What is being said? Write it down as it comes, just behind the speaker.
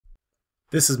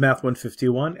This is Math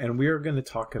 151, and we are going to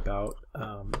talk about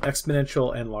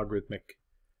exponential and logarithmic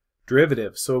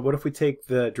derivatives. So what if we take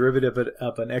the derivative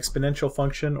of an exponential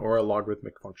function or a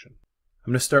logarithmic function?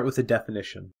 I'm going to start with the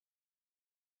definition.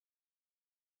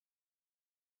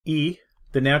 E,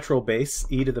 the natural base,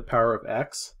 e to the power of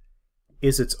x,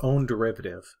 is its own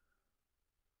derivative.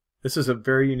 This is a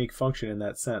very unique function in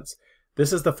that sense.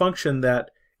 This is the function that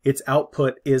its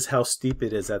output is how steep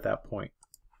it is at that point.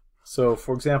 So,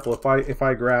 for example, if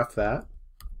I graph that,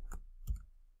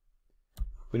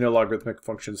 we know logarithmic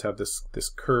functions have this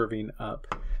curving up.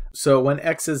 So when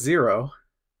x is 0,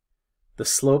 the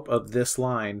slope of this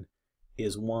line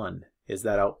is 1, is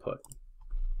that output.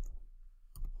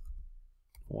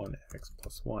 1x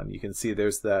plus 1. You can see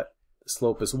there's that the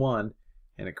slope is 1,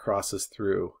 and it crosses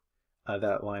through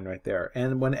that line right there.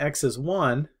 And when x is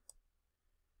 1,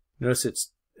 notice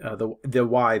it's the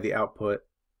y, the output,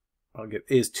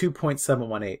 is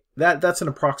 2.718. That's an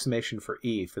approximation for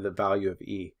e, for the value of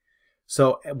e.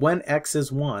 So when x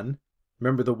is 1,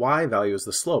 remember the y value is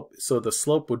the slope. So the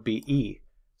slope would be e.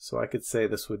 So I could say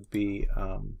this would be,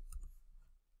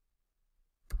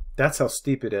 that's how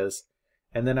steep it is.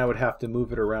 And then I would have to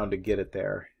move it around to get it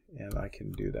there. And I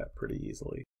can do that pretty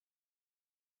easily.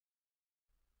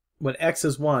 When x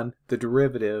is 1, the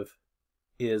derivative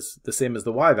is the same as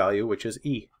the y value, which is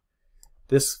e.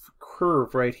 This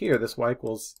curve right here, this y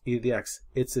equals e to the x,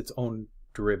 it's its own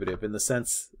derivative in the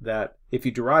sense that if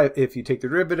you take the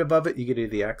derivative of it, you get e to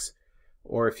the x.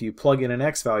 Or if you plug in an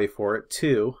x value for it,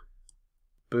 2,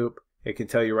 boop, it can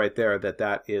tell you right there that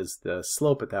that is the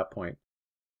slope at that point.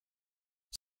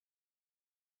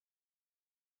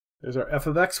 There's our f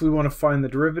of x. We want to find the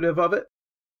derivative of it.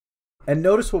 And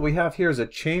notice what we have here is a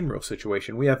chain rule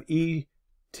situation. We have e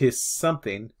to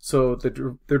something, so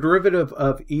the derivative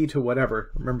of e to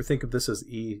whatever, remember, think of this as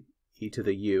e to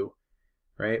the u,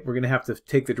 right? We're going to have to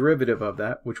take the derivative of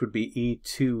that, which would be e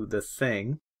to the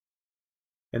thing,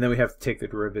 and then we have to take the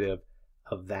derivative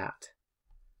of that.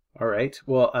 All right,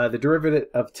 well, the derivative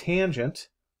of tangent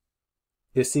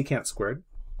is secant squared,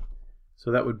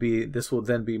 so that would be, this will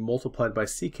then be multiplied by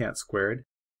secant squared,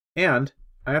 and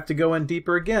I have to go in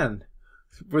deeper again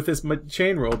with this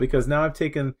chain rule, because now I've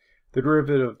taken the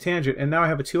derivative of tangent, and now I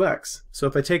have a 2x. So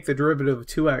if I take the derivative of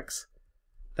 2x,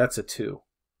 that's a 2.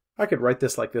 I could write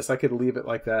this like this. I could leave it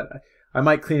like that. I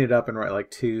might clean it up and write like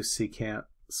 2 secant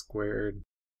squared.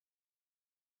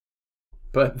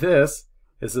 But this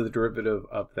is the derivative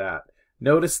of that.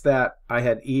 Notice that I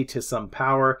had e to some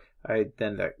power.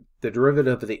 Then the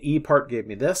derivative of the e part gave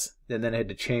me this, and then I had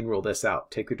to chain rule this out.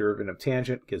 Take the derivative of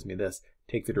tangent, gives me this.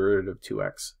 Take the derivative of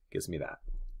 2x, gives me that.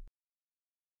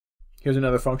 Here's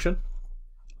another function.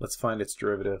 Let's find its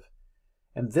derivative.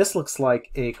 And this looks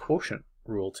like a quotient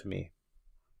rule to me.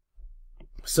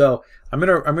 So I'm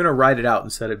gonna write it out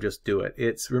instead of just do it.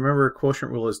 Remember,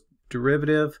 quotient rule is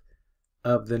derivative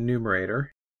of the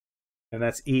numerator, and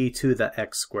that's e to the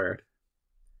x squared,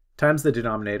 times the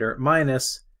denominator,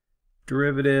 minus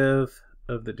derivative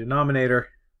of the denominator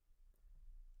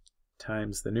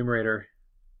times the numerator,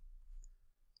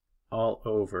 all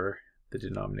over the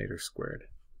denominator squared.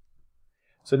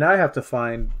 So now I have to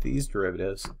find these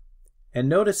derivatives. And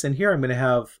notice in here I'm going to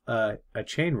have a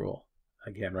chain rule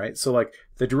again, right? So like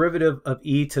the derivative of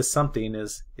e to something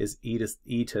is e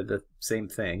to the same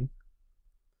thing.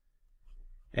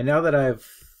 And now that I've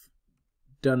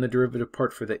done the derivative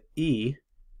part for the e,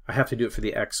 I have to do it for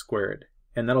the x squared.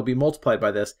 And that'll be multiplied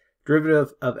by this.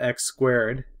 Derivative of x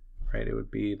squared, right, it would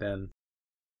be then,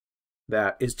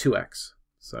 that is 2x.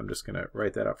 So I'm just going to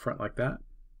write that up front like that.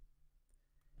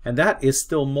 And that is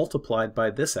still multiplied by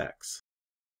this x.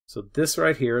 So this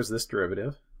right here is this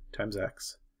derivative, times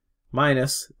x,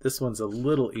 minus, this one's a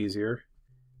little easier,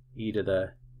 e to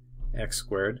the x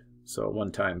squared, so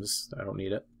 1 times, I don't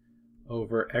need it,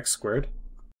 over x squared.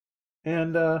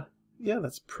 And yeah,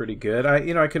 that's pretty good.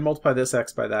 I could multiply this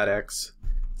x by that x,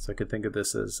 so I could think of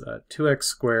this as 2x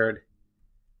squared,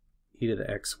 e to the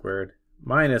x squared,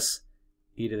 minus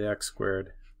e to the x squared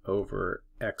over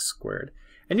x squared.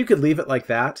 And you could leave it like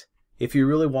that. If you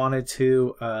really wanted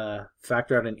to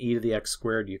factor out an e to the x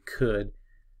squared, you could.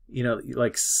 You know,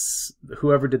 like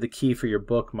whoever did the key for your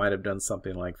book might have done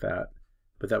something like that.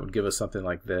 But that would give us something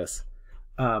like this.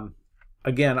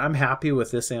 Again, I'm happy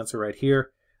with this answer right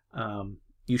here.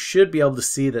 You should be able to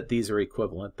see that these are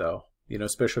equivalent, though. You know,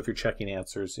 especially if you're checking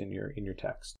answers in your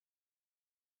text.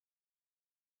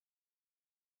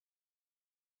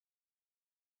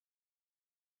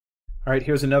 All right,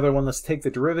 here's another one. Let's take the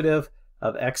derivative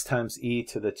of x times e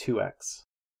to the 2x.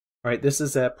 All right, this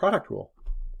is a product rule.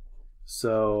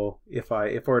 So if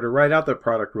I were to write out the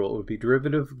product rule, it would be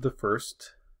derivative of the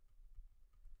first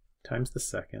times the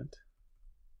second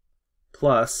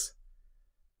plus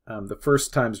the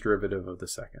first times derivative of the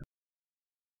second.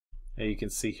 And you can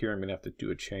see here I'm going to have to do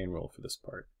a chain rule for this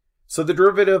part. So the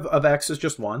derivative of x is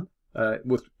just 1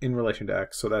 in relation to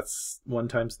x. So that's 1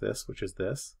 times this, which is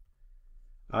this.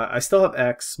 I still have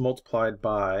x multiplied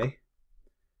by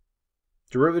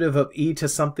derivative of e to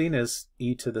something is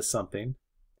e to the something.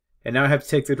 And now I have to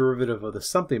take the derivative of the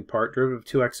something part. Derivative of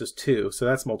 2x is 2, so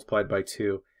that's multiplied by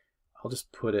 2. I'll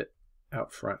just put it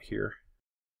out front here.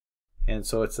 And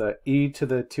so it's e to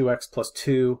the 2x plus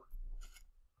 2.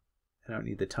 I don't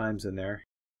need the times in there.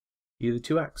 E to the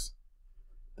 2x.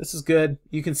 This is good.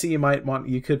 You can see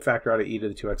you could factor out a e to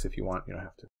the 2x if you want. You don't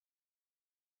have to.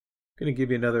 I'm going to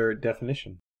give you another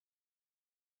definition.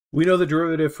 We know the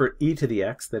derivative for e to the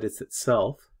x, that it's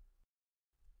itself.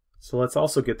 So let's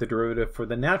also get the derivative for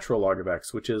the natural log of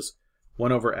x, which is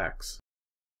 1 over x.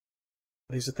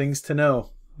 These are things to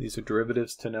know. These are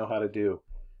derivatives to know how to do.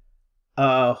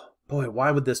 Boy,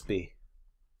 why would this be?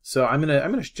 So I'm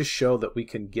gonna just show that we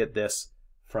can get this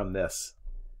from this.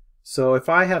 So if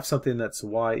I have something that's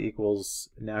y equals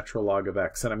natural log of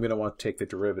x, then I'm going to want to take the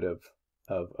derivative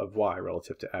of y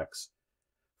relative to x.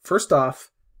 First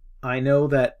off, I know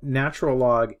that natural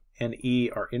log and e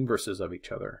are inverses of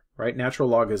each other, right? Natural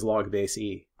log is log base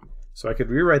e. So I could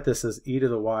rewrite this as e to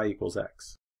the y equals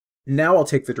x. Now I'll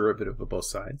take the derivative of both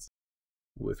sides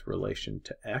with relation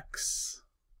to x.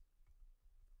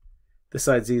 This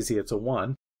side's easy, it's a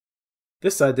 1.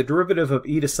 This side, the derivative of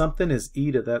e to something is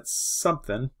e to that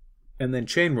something. And then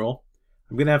chain rule,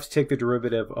 I'm going to have to take the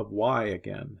derivative of y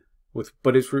again.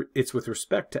 But it's with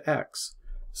respect to x.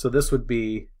 So this would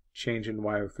be change in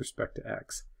y with respect to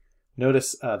x.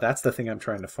 Notice that's the thing I'm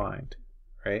trying to find,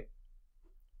 right?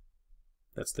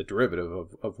 That's the derivative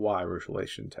of y with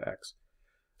relation to x.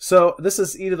 So this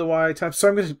is e to the y times, so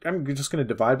I'm just going to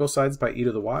divide both sides by e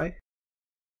to the y.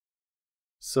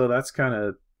 So that's kind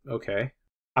of okay.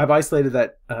 I've isolated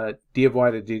that d of y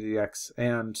to d dx,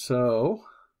 and so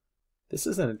this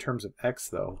isn't in terms of x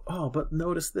though. Oh, but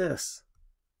notice this.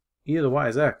 E to the y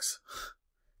is x.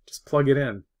 Just plug it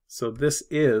in. So this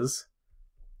is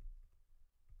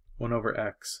 1 over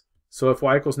x. So if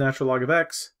y equals natural log of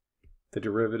x, the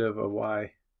derivative of y in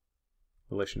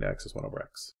relation to x is 1 over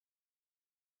x.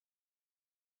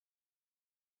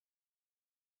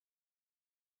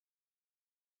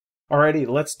 Alrighty,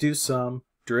 let's do some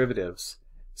derivatives.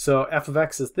 So f of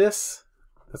x is this.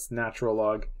 That's natural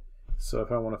log. So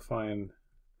if I want to find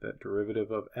the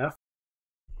derivative of f,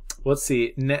 let's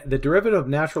see. The derivative of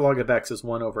natural log of x is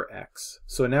 1 over x.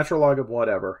 So a natural log of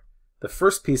whatever. The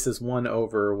first piece is 1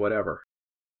 over whatever.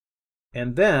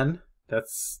 And then,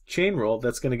 that's chain rule,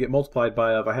 that's going to get multiplied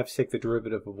by I have to take the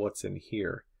derivative of what's in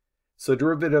here. So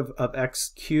derivative of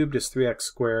x cubed is 3x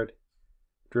squared.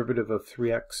 Derivative of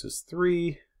 3x is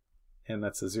 3. And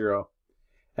that's a 0.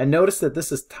 And notice that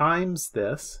this is times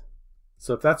this.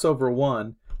 So if that's over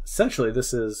 1, essentially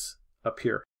this is up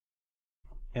here.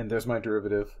 And there's my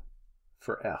derivative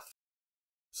for f.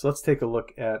 So let's take a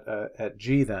look at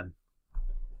g then.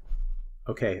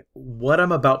 Okay, what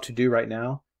I'm about to do right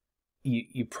now,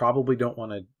 you probably don't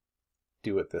want to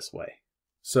do it this way.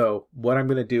 So what I'm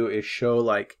going to do is show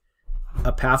like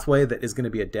a pathway that is going to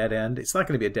be a dead end. It's not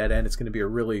going to be a dead end. It's going to be a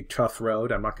really tough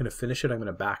road. I'm not going to finish it. I'm going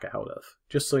to back out of,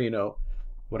 just so you know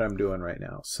what I'm doing right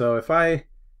now. So if I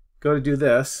go to do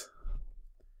this,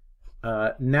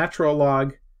 natural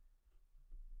log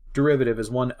derivative is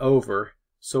 1 over.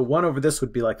 So 1 over this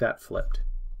would be like that flipped.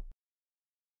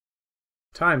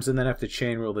 Times, and then I have to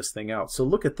chain rule this thing out. So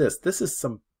look at this. This is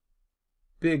some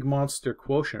big monster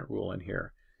quotient rule in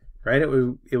here, right?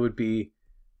 It would be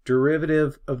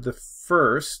derivative of the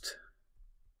first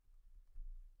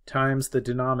times the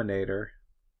denominator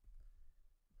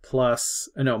plus,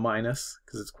 no, minus,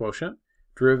 because it's quotient,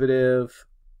 derivative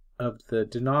of the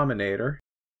denominator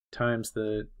times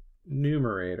the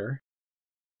numerator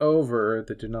over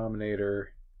the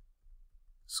denominator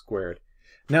squared.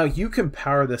 Now you can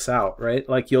power this out, right?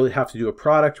 Like you'll have to do a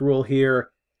product rule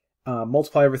here,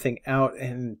 multiply everything out,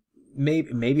 and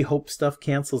maybe hope stuff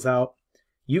cancels out.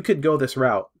 You could go this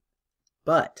route,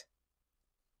 but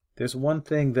there's one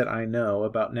thing that I know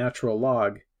about natural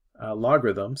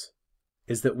logarithms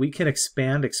is that we can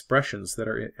expand expressions that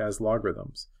are as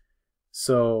logarithms.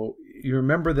 So you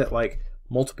remember that like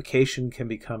multiplication can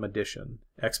become addition,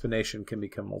 explanation can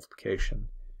become multiplication.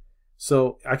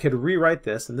 So I could rewrite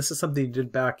this, and this is something you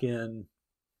did back in,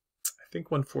 I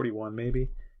think 141 maybe,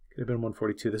 could have been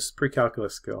 142. This is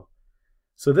pre-calculus skill.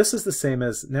 So this is the same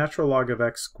as natural log of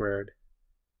x squared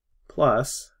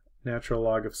plus natural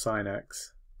log of sine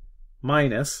x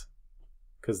minus,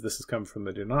 because this has come from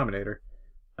the denominator,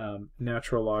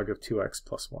 natural log of 2x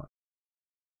plus 1.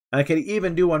 And I could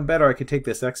even do one better. I could take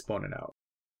this exponent out.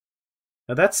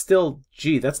 Now that's still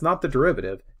g. That's not the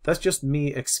derivative. That's just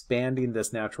me expanding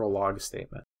this natural log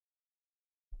statement.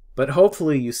 But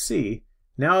hopefully you see,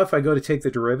 now if I go to take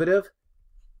the derivative,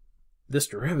 this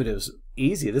derivative is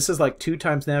easy. This is like 2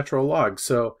 times natural log.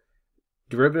 So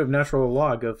derivative of natural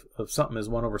log of something is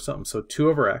 1 over something. So 2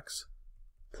 over x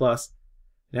plus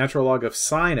natural log of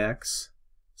sine x.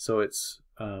 So it's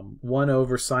 1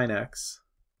 over sine x.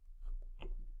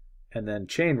 And then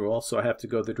chain rule, so I have to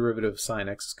go the derivative of sine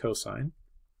x is cosine.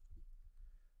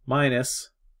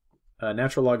 Minus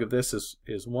natural log of this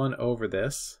is 1 over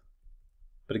this.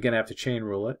 But again, I have to chain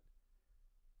rule it.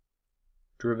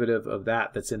 Derivative of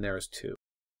that's in there is 2.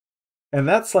 And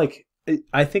that's like,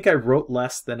 I think I wrote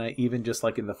less than I even just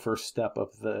like in the first step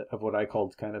of what I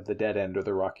called kind of the dead end or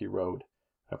the rocky road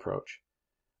approach.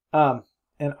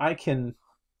 And I can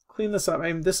clean this up.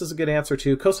 I mean, this is a good answer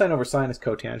too. Cosine over sine is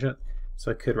cotangent. So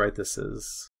I could write this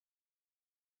as...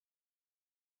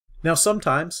 Now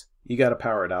sometimes you got to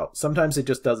power it out. Sometimes it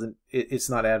just doesn't, it's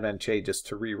not advantageous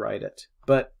to rewrite it.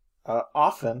 But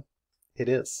often it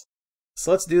is. So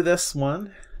let's do this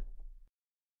one.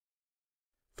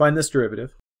 Find this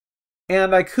derivative.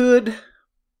 And I could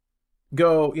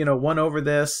go, 1 over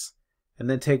this and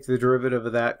then take the derivative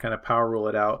of that, kind of power rule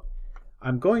it out.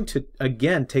 I'm going to,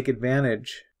 again, take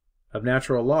advantage of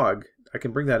natural log. I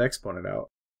can bring that exponent out.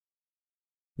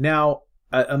 Now,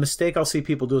 a mistake I'll see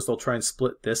people do is they'll try and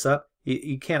split this up.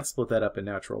 You can't split that up in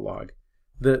natural log.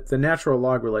 The natural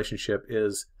log relationship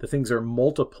is the things are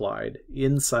multiplied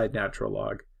inside natural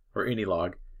log, or any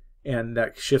log, and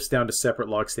that shifts down to separate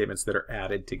log statements that are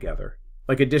added together.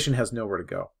 Like addition has nowhere to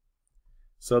go.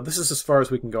 So this is as far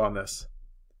as we can go on this.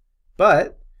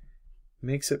 But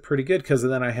makes it pretty good because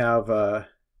then I have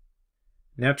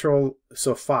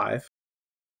so 5.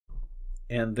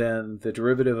 And then the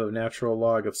derivative of natural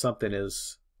log of something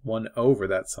is 1 over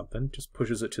that something. Just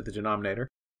pushes it to the denominator.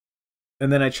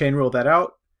 And then I chain rule that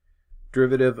out.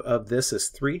 Derivative of this is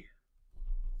 3.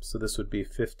 So this would be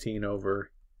 15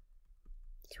 over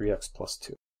 3x plus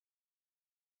 2.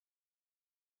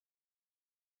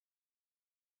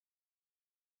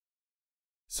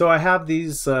 So I have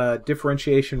these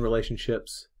differentiation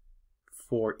relationships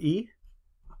for e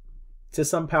to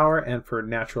some power and for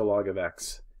natural log of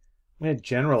x. I'm going to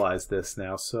generalize this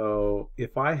now. So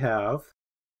if I'm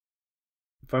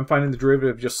finding the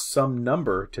derivative of just some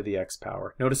number to the x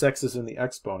power, notice x is in the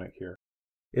exponent here.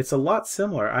 It's a lot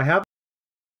similar.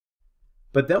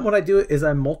 But then what I do is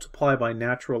I multiply by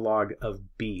natural log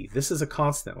of b. This is a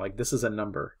constant, like this is a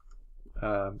number.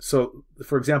 So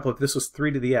for example, if this was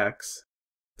 3 to the x,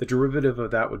 the derivative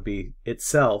of that would be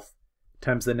itself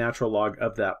times the natural log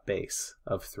of that base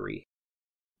of 3.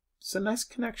 It's a nice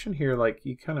connection here, like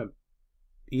you kind of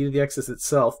e to the x is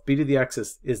itself, b to the x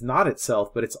is not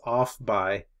itself, but it's off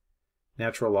by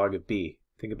natural log of b.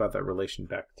 Think about that relation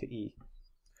back to e.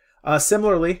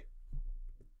 Similarly,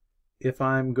 if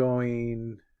I'm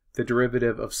going the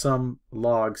derivative of some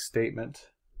log statement,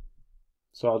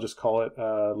 so I'll just call it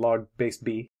log base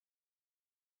b.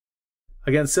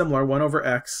 Again, similar, 1 over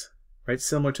x, right?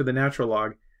 Similar to the natural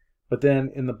log, but then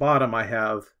in the bottom I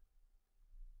have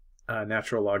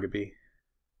natural log of b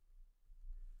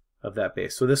of that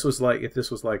base. So this was like, if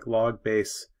this was like log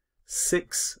base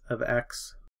 6 of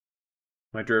x,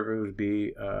 my derivative would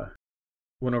be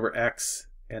 1 over x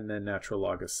and then natural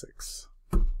log of 6.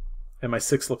 And my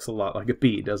 6 looks a lot like a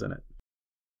b, doesn't it?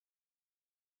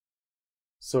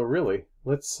 So really,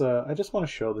 let's, I just want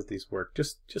to show that these work,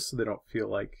 just so they don't feel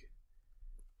like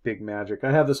big magic.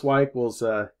 I have this y equals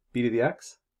b to the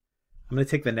x. I'm going to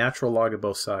take the natural log of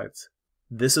both sides.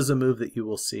 This is a move that you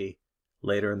will see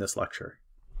later in this lecture.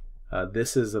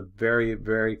 This is a very,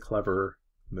 very clever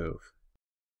move.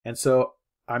 And so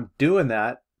I'm doing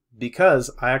that because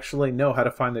I actually know how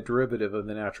to find the derivative of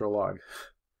the natural log.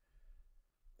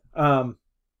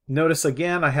 Notice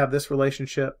again, I have this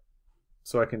relationship,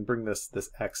 so I can bring this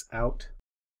x out.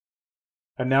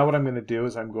 And now what I'm going to do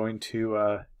is I'm going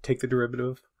to take the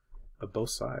derivative of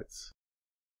both sides.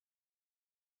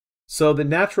 So the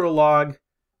natural log,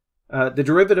 the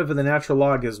derivative of the natural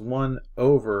log is 1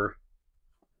 over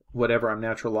whatever I'm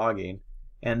natural logging,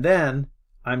 and then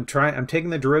I'm taking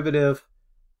the derivative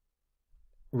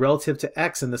relative to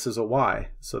x, and this is a y,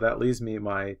 so that leaves me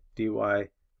my dy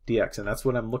dx, and that's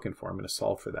what I'm looking for. I'm going to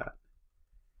solve for that.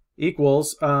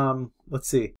 Equals, let's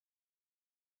see,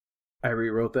 I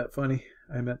rewrote that funny.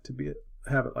 I meant to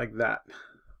have it like that,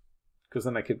 because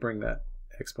then I could bring that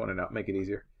exponent out, make it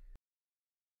easier.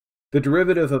 The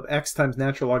derivative of x times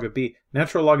natural log of b.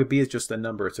 Natural log of b is just a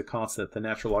number. It's a constant. The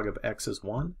natural log of x is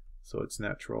 1. So it's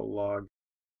natural log.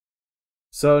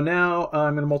 So now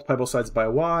I'm going to multiply both sides by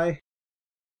y.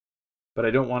 But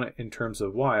I don't want it in terms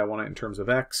of y. I want it in terms of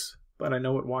x. But I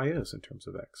know what y is in terms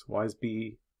of x. Y is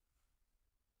b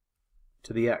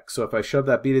to the x. So if I shove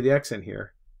that b to the x in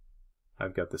here,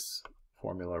 I've got this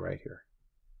formula right here.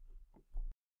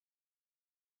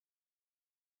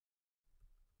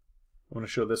 I want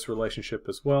to show this relationship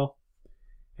as well.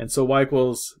 And so y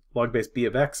equals log base b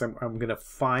of x. I'm going to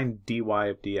find dy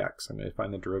of dx. I'm going to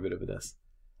find the derivative of this.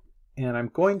 And I'm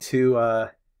going to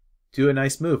do a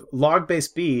nice move. Log base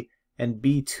b and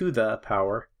b to the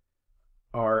power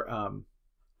are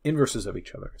inverses of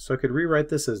each other. So I could rewrite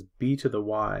this as b to the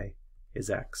y is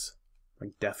x,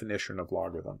 like definition of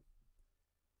logarithm.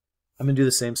 I'm going to do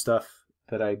the same stuff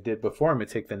that I did before. I'm going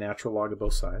to take the natural log of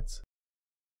both sides.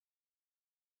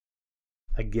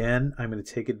 Again, I'm going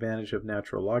to take advantage of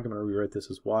natural log. I'm going to rewrite this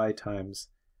as y times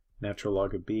natural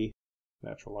log of b,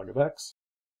 natural log of x.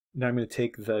 Now I'm going to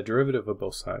take the derivative of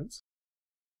both sides.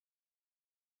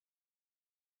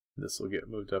 This will get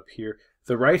moved up here.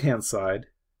 The right-hand side,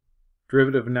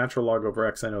 derivative of natural log over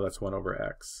x, I know that's 1 over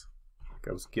x.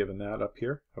 I was given that up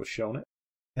here. I was shown it.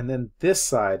 And then this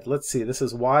side, let's see, this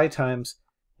is y times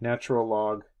natural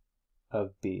log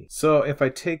of b. So if I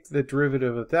take the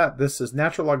derivative of that, this is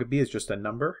natural log of b is just a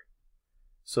number.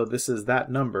 So this is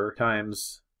that number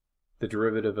times the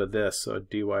derivative of this, so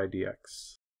dy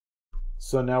dx.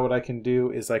 So now what I can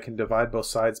do is I can divide both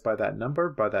sides by that number,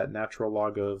 by that natural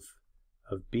log of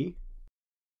b.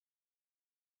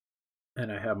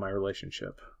 And I have my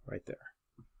relationship right there.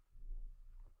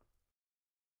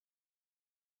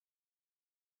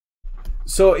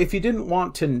 So if you didn't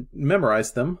want to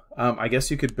memorize them, I guess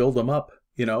you could build them up,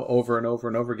 over and over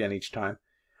and over again each time.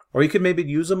 Or you could maybe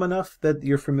use them enough that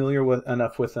you're familiar with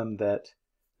enough with them that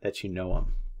you know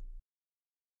them.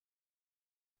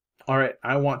 All right,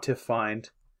 I want to find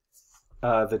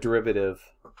the derivative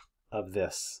of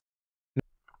this.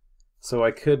 So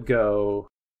I could go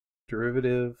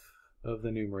derivative of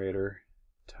the numerator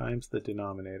times the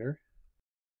denominator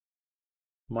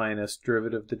minus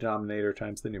derivative of the denominator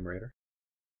times the numerator,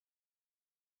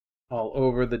 all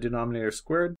over the denominator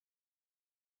squared.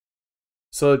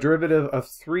 So a derivative of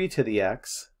 3 to the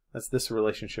x, that's this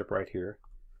relationship right here,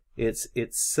 it's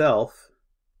itself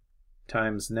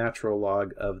times natural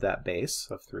log of that base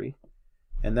of 3,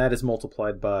 and that is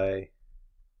multiplied by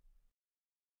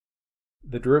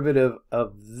the derivative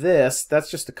of this. That's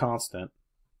just a constant,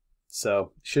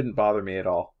 so it shouldn't bother me at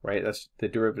all, right? That's the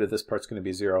derivative of this part's going to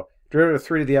be 0. Derivative of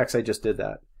 3 to the x, I just did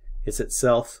that. It's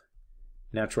itself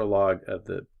natural log of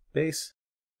the base,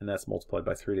 and that's multiplied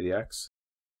by 3 to the x.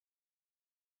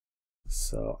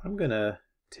 So I'm going to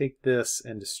take this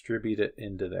and distribute it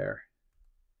into there.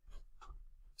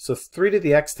 So 3 to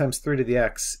the x times 3 to the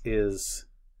x is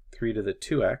 3 to the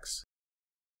 2x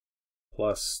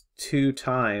plus 2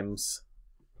 times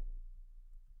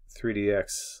 3 to the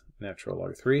x natural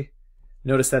log of 3.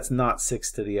 Notice that's not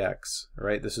 6 to the x,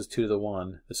 right? This is 2 to the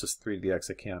 1. This is 3 to the x.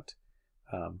 I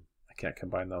can't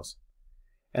combine those.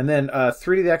 And then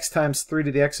 3 to the x times 3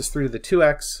 to the x is 3 to the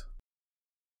 2x.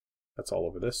 That's all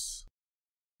over this.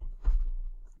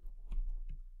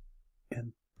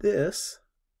 And this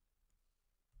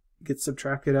gets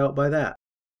subtracted out by that,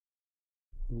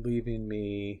 leaving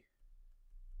me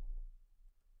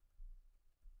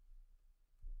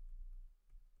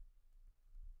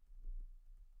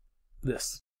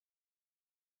this.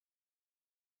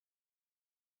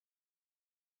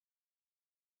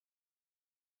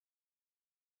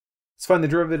 Let's find the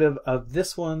derivative of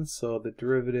this one. So the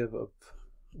derivative of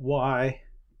y,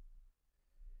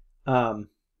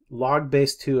 log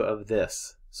base 2 of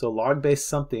this. So log base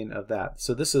something of that.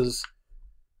 So this is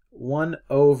 1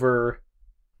 over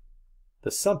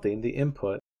the something, the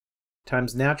input,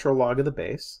 times natural log of the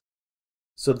base.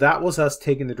 So that was us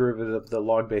taking the derivative of the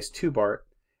log base 2 part.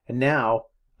 And now,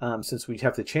 since we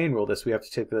have to chain rule this, we have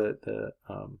to take the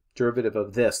derivative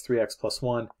of this, 3x plus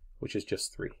 1, which is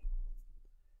just 3.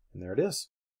 And there it is.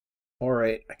 All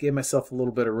right, I gave myself a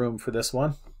little bit of room for this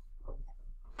one.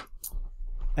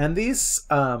 And these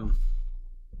are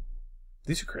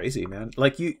crazy, man.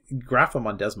 Like, you graph them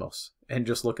on Desmos and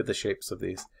just look at the shapes of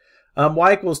these.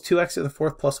 Y equals 2x to the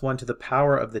 4th plus 1 to the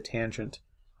power of the tangent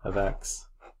of x.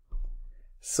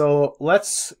 So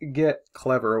let's get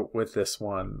clever with this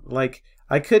one. Like,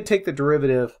 I could take the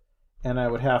derivative and I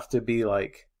would have to be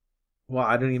like, well,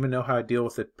 I don't even know how to deal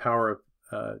with the power of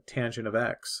tangent of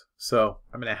x. So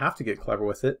I'm going to have to get clever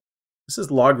with it. This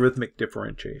is logarithmic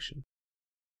differentiation.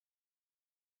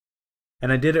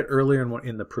 And I did it earlier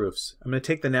in the proofs. I'm going to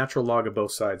take the natural log of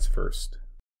both sides first.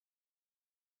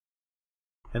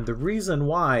 And the reason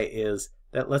why is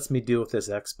that lets me deal with this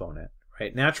exponent,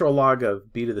 right? Natural log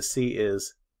of b to the c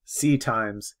is c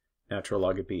times natural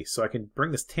log of b. So I can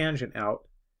bring this tangent out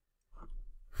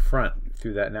front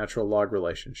through that natural log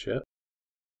relationship.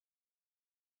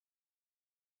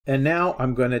 And now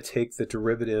I'm going to take the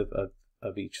derivative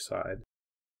of each side.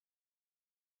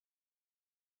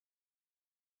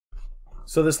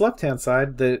 So this left-hand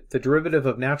side, the derivative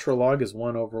of natural log is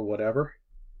 1 over whatever.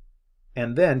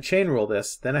 And then chain rule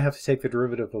this. Then I have to take the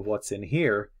derivative of what's in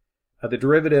here. The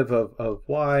derivative of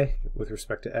y with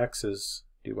respect to x is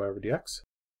dy over dx.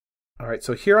 All right,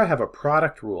 so here I have a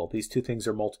product rule. These two things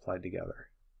are multiplied together.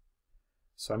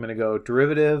 So I'm going to go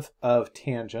derivative of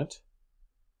tangent.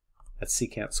 That's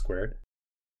secant squared.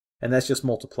 And that's just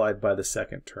multiplied by the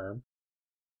second term.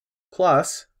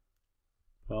 Plus,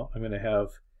 well, I'm going to have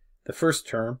the first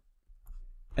term,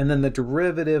 and then the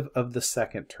derivative of the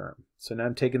second term. So now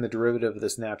I'm taking the derivative of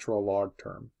this natural log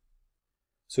term.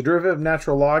 So derivative of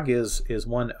natural log is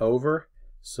 1 over.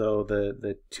 So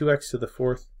the 2x to the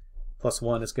fourth plus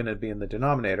 1 is going to be in the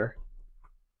denominator.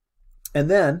 And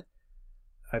then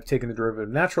I've taken the derivative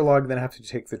of natural log, then I have to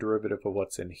take the derivative of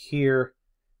what's in here,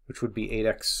 which would be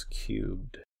 8x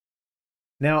cubed.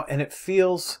 Now, and it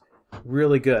feels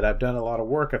really good. I've done a lot of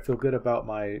work. I feel good about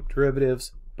my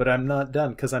derivatives. But I'm not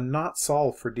done because I'm not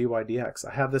solved for dy dx.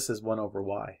 I have this as 1 over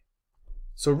y.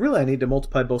 So really I need to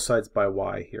multiply both sides by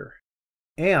y here.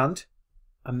 And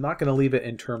I'm not going to leave it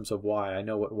in terms of y. I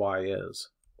know what y is.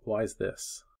 Y is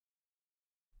this.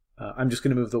 I'm just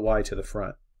going to move the y to the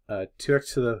front.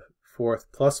 2x to the fourth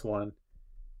plus 1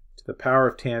 to the power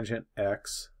of tangent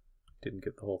x. Didn't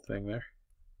get the whole thing there.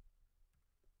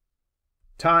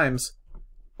 Times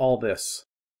all this.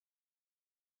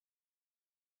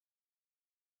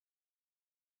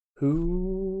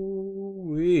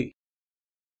 Hoo-wee.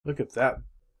 Look at that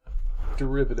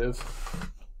derivative.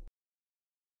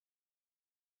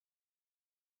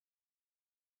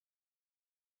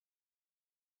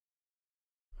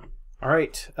 All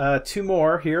right, two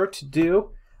more here to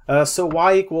do. So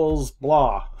y equals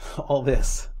blah, all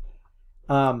this.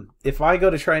 If I go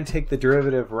to try and take the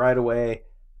derivative right away,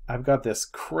 I've got this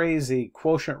crazy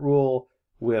quotient rule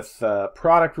with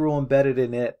product rule embedded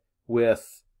in it,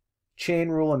 with chain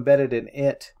rule embedded in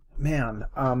it. Man,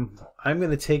 I'm going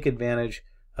to take advantage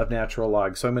of natural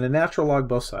log. So I'm going to natural log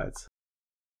both sides.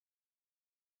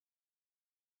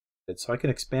 So I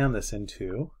can expand this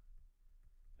into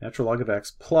natural log of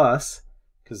x plus,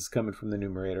 because it's coming from the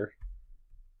numerator,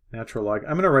 natural log.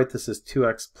 I'm going to write this as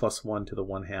 2x plus 1 to the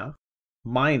 1/2,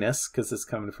 minus, because it's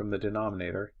coming from the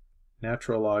denominator,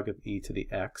 natural log of e to the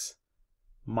x,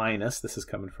 minus, this is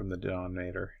coming from the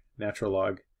denominator, natural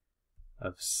log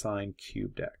of sine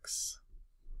cubed x.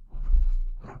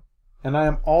 And I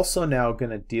am also now going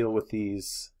to deal with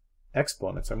these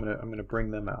exponents. I'm going to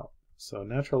bring them out. So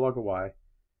natural log of y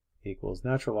equals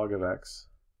natural log of x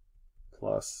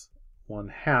plus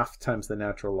 1/2 times the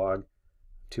natural log of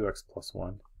 2x plus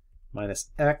 1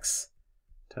 minus x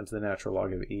times the natural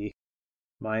log of e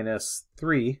minus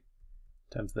 3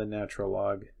 times the natural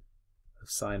log of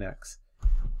sine x.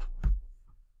 All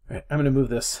right, I'm going to move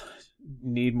this.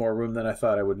 Need more room than I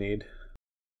thought I would need.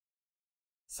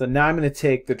 So now I'm going to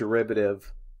take the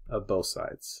derivative of both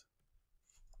sides.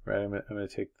 Right, I'm going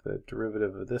to take the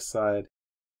derivative of this side.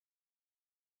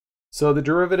 So the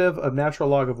derivative of natural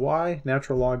log of y,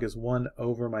 natural log is 1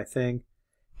 over my thing,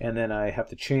 and then I have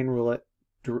to chain rule it,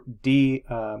 d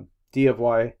of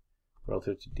y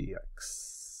relative to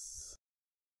dx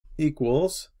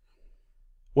equals,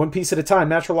 one piece at a time,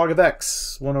 natural log of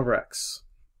x, 1 over x.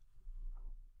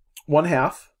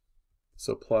 1/2,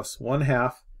 so plus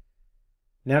 1/2,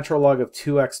 natural log of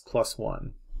 2x plus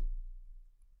 1.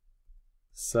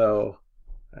 So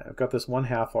I've got this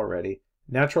 1/2 already.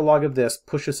 Natural log of this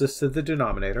pushes this to the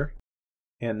denominator,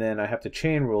 and then I have to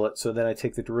chain rule it, so then I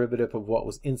take the derivative of what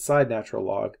was inside natural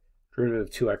log, derivative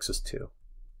of 2x is 2.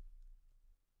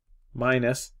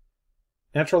 Minus,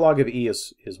 natural log of e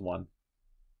is 1.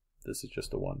 This is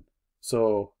just a 1.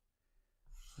 So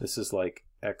this is like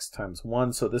x times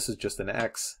 1, so this is just an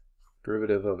x.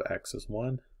 Derivative of x is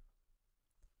 1.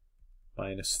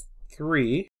 Minus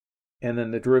 3, and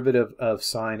then the derivative of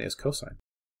sine is cosine.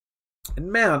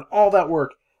 And man, all that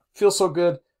work feels so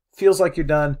good, feels like you're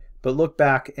done, but look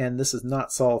back and this is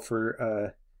not solved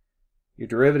for your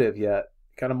derivative yet.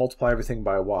 Got to multiply everything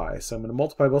by y. So I'm going to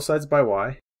multiply both sides by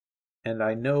y, and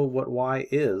I know what y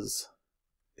is.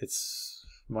 It's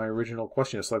my original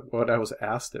question. It's like what I was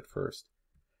asked at first.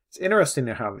 It's interesting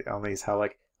to have on these how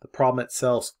like the problem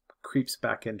itself creeps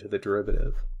back into the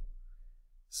derivative.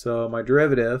 So my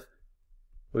derivative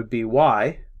would be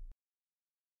y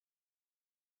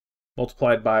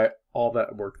multiplied by all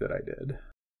that work that I did.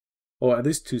 Oh,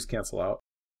 these twos cancel out.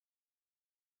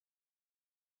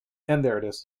 And there it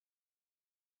is.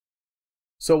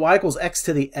 So y equals x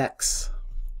to the x.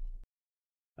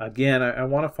 Again, I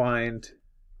want to find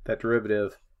that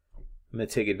derivative. I'm going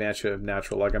to take advantage of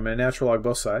natural log. I'm going to natural log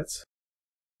both sides.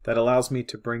 That allows me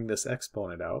to bring this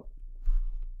exponent out.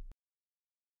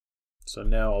 So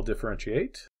now I'll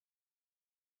differentiate.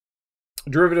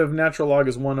 Derivative of natural log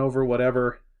is 1 over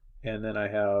whatever, and then I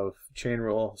have chain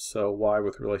rule, so y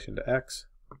with relation to x.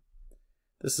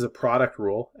 This is a product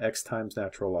rule, x times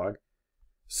natural log.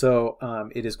 So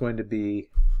it is going to be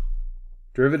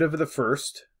derivative of the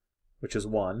first, which is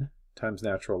 1, times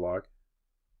natural log.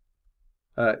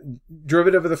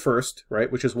 Derivative of the first,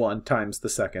 right, which is 1, times the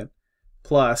second,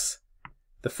 plus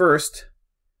the first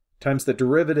times the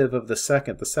derivative of the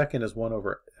second. The second is 1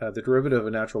 over, the derivative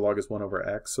of natural log is 1 over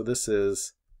x, so this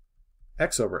is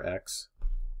x over x,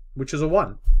 which is a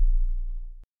 1.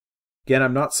 Again,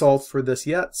 I'm not solved for this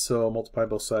yet, so multiply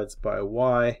both sides by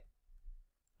y.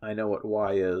 I know what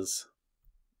y is.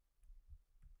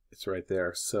 It's right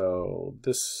there. So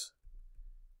this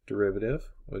derivative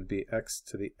would be x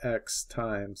to the x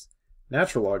times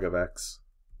natural log of x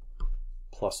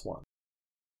plus 1.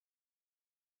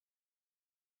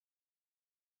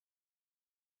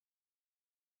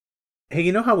 Hey,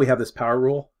 you know how we have this power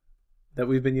rule that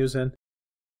we've been using?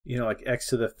 You know, like x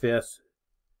to the fifth,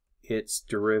 its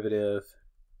derivative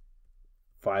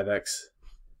 5x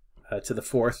to the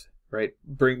fourth, right?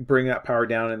 Bring that power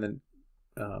down and then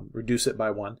reduce it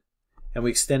by 1. And we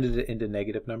extended it into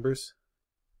negative numbers.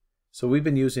 So we've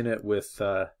been using it with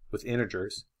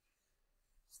integers.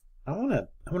 I want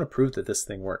to prove that this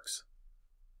thing works.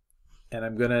 And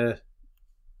I'm going to,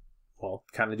 well,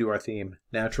 kind of do our theme,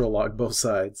 natural log both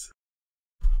sides.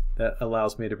 That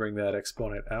allows me to bring that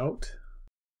exponent out.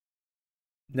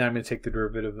 Now I'm going to take the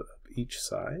derivative of each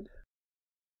side.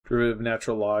 Derivative of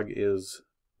natural log is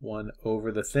 1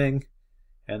 over the thing.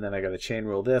 And then I got to chain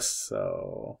rule this,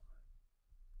 so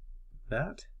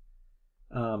that.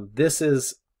 This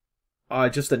is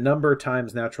just a number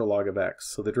times natural log of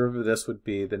x. So the derivative of this would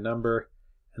be the number,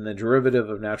 and the derivative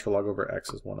of natural log over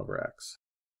x is 1 over x.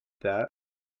 That.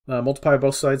 Multiply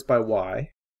both sides by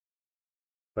y.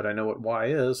 But I know what y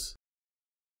is,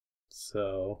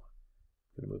 so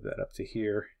I'm going to move that up to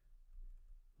here.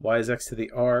 Y is x to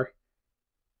the r,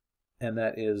 and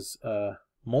that is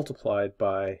multiplied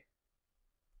by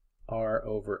r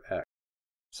over x.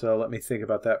 So let me think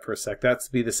about that for a sec. That's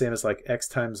be the same as like x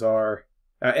times r,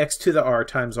 x to the r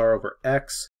times r over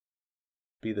x.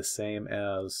 Be the same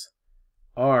as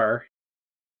r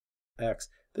x.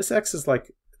 This x is like,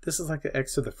 this is like an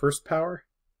x to the first power.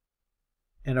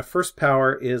 And a first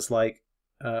power is like,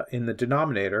 in the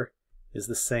denominator, is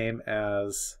the same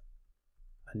as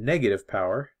a negative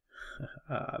power.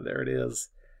 There it is.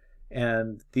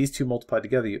 And these two multiplied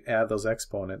together, you add those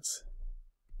exponents.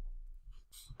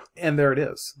 And there it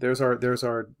is. There's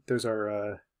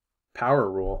our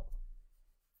power rule.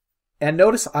 And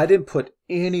notice I didn't put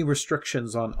any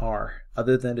restrictions on r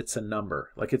other than it's a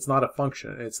number. Like it's not a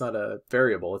function, it's not a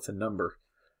variable, it's a number.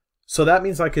 So that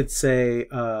means I could say,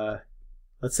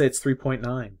 let's say it's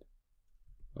 3.9.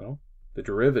 Well, the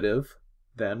derivative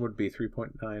then would be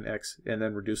 3.9x and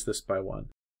then reduce this by 1.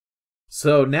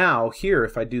 So now here,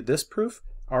 if I do this proof,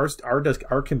 r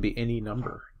can be any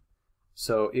number.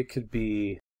 So it could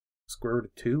be square root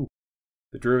of 2.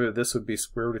 The derivative of this would be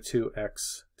square root of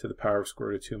 2x to the power of square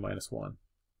root of 2 minus 1.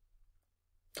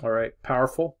 All right,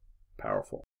 powerful,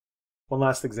 powerful. One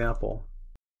last example.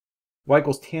 Y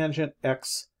equals tangent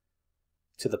x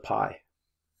to the pi.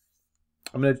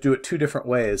 I'm going to do it two different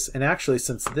ways. And actually,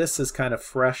 since this is kind of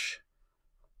fresh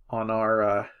on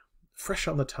our, fresh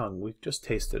on the tongue, we've just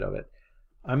tasted of it,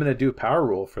 I'm going to do a power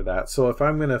rule for that. So if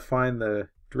I'm going to find the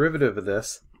derivative of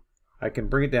this, I can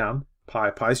bring it down.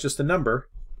 Pi is just a number,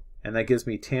 and that gives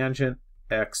me tangent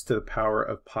x to the power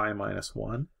of pi minus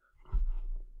 1.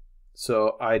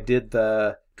 So I did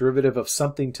the derivative of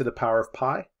something to the power of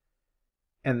pi,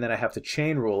 and then I have to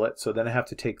chain rule it. So then I have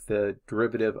to take the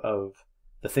derivative of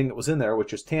the thing that was in there,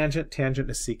 which is tangent. Tangent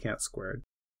is secant squared.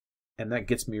 And that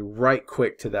gets me right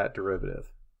quick to that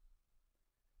derivative.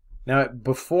 Now,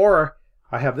 before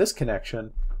I have this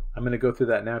connection, I'm going to go through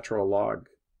that natural log.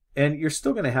 And you're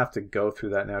still going to have to go through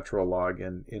that natural log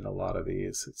in a lot of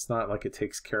these. It's not like it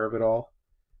takes care of it all.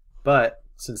 But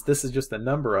since this is just a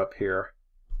number up here,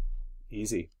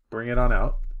 easy. Bring it on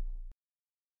out.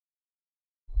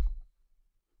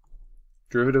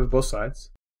 Derivative of both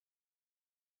sides.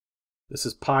 This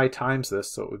is pi times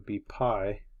this, so it would be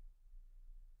pi.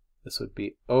 This would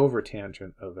be over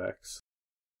tangent of x,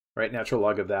 right? Natural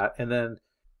log of that. And then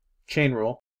chain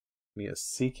rule, give me a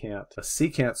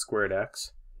secant squared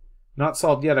x. Not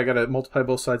solved yet, I gotta multiply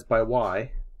both sides by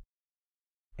y.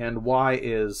 And y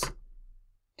is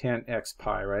tan x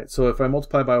pi, right? So if I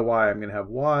multiply by y, I'm gonna have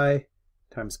y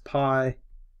times pi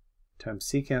times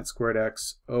secant squared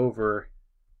x over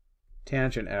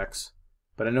tangent x.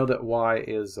 But I know that y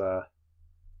is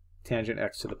tangent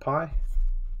x to the pi.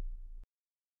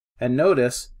 And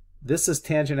notice, this is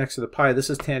tangent x to the pi, this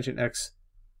is tangent x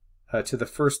to the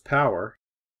first power.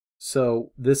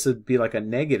 So this would be like a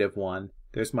negative 1.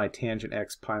 There's my tangent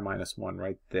x pi minus 1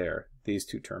 right there. These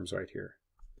two terms right here.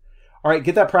 All right,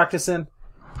 get that practice in.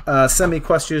 Send me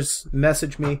questions,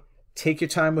 message me. Take your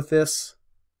time with this.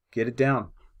 Get it down.